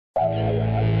Hi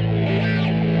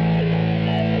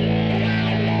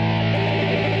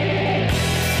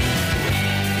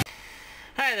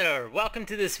there, welcome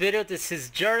to this video. This is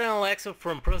Jordan Alexo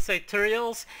from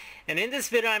ProSiteTutorials, and in this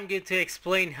video I'm going to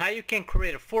explain how you can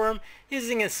create a forum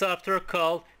using a software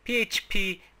called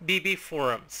phpBB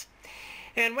forums.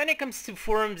 And when it comes to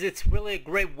forums, it's really a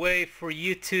great way for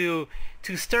you to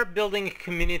start building a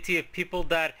community of people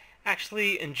that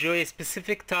actually enjoy a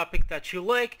specific topic that you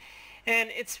like,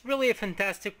 and it's really a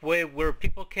fantastic way where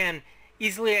people can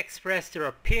easily express their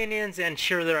opinions and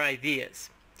share their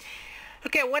ideas.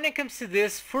 Okay, when it comes to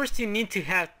this, first you need to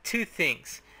have two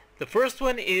things. The first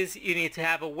one is you need to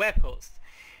have a web host.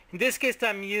 In this case,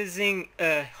 I'm using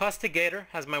HostGator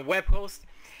as my web host,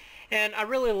 and I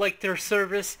really like their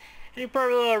service. And you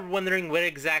probably are wondering what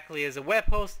exactly is a web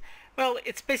host. Well,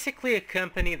 it's basically a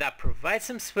company that provides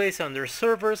some space on their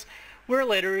servers where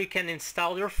later you can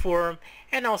install your forum,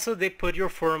 and also they put your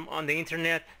forum on the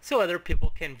internet so other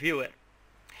people can view it.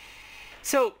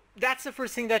 So that's the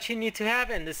first thing that you need to have,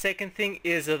 and the second thing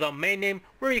is a domain name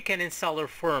where you can install your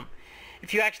forum.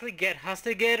 If you actually get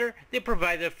HostGator, they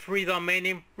provide a free domain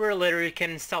name where later you can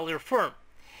install your forum.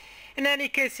 In any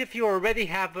case, if you already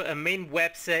have a main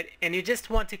website and you just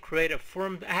want to create a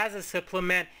forum that has a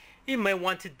supplement, you may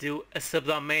want to do a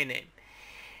subdomain name.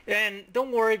 And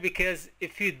don't worry, because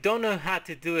if you don't know how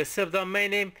to do a subdomain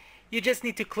name, you just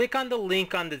need to click on the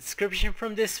link on the description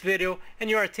from this video and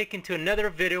you are taken to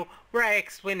another video where I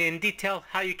explain in detail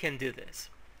how you can do this.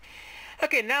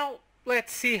 Okay, now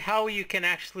let's see how you can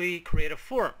actually create a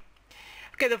forum.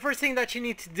 Okay, the first thing that you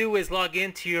need to do is log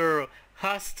into your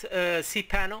host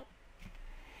cPanel,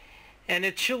 and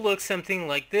it should look something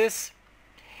like this.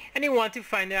 And you want to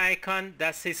find the icon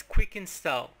that says quick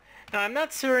install. Now I'm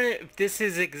not certain if this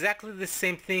is exactly the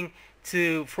same thing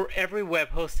for every web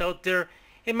host out there.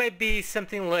 It might be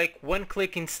something like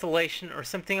one-click installation or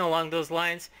something along those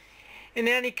lines. In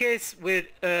any case, with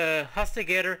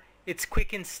HostGator, it's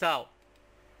quick install.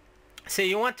 So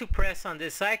you want to press on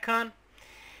this icon,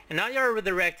 and now you're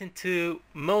redirected to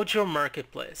Mojo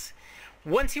Marketplace.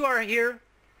 Once you are here,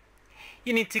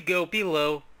 you need to go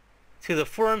below to the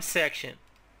forum section.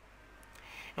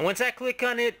 And once I click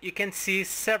on it, you can see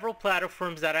several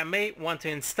platforms that I may want to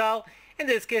install. In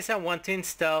this case, I want to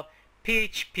install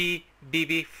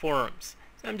phpBB forums.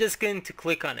 So I'm just going to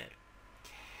click on it.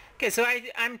 Okay, so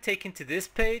I'm taken to this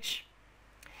page,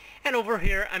 and over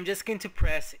here I'm just going to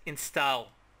press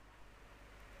install.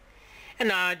 And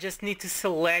now I just need to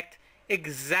select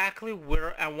exactly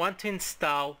where I want to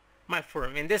install my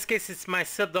forum. In this case, it's my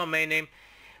subdomain name,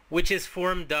 which is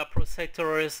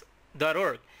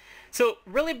forum.prositetutorials.org. So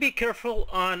really be careful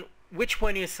on which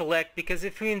one you select, because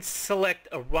if you select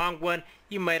a wrong one,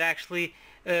 you might actually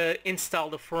install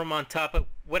the forum on top of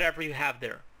whatever you have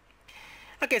there.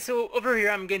 Okay, so over here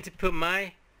I'm going to put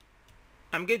my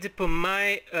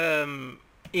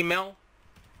email.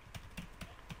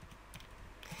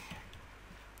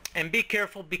 And be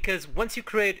careful, because once you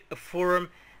create a forum,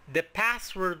 the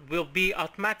password will be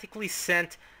automatically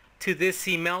sent to this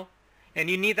email, and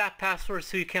you need that password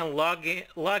so you can log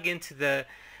into the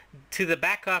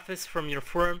back office from your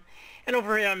forum. And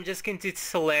over here I'm just going to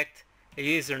select a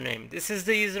username. This is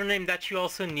the username that you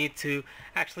also need to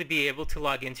actually be able to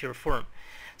log into your forum.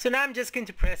 So now I'm just going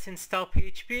to press install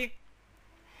PHP,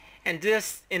 and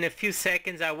just in a few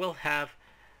seconds I will have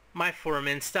my forum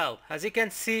installed. As you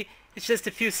can see, it's just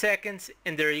a few seconds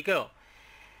and there you go.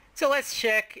 So let's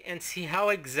check and see how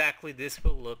exactly this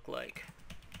will look like.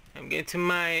 I'm going to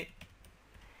my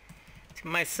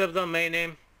subdomain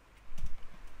name,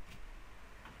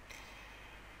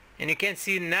 and you can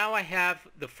see now I have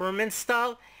the forum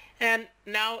installed. And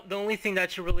now the only thing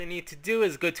that you really need to do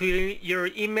is go to your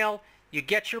email, you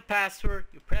get your password,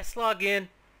 you press login,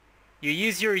 you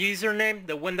use your username,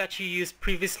 the one that you used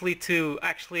previously to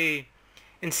actually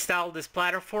install this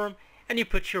platform, and you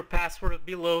put your password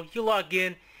below, you log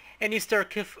in, and you start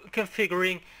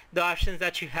configuring the options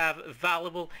that you have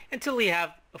available until you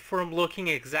have a forum looking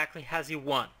exactly as you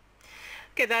want.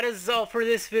 Okay, that is all for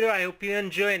this video. I hope you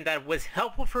enjoyed and that was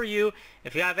helpful for you.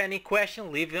 If you have any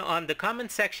question, leave it on the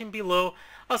comment section below.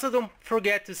 Also, don't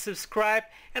forget to subscribe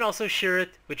and also share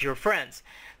it with your friends.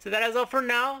 So that is all for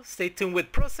now. Stay tuned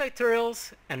with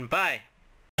ProSiteTutorials, and bye.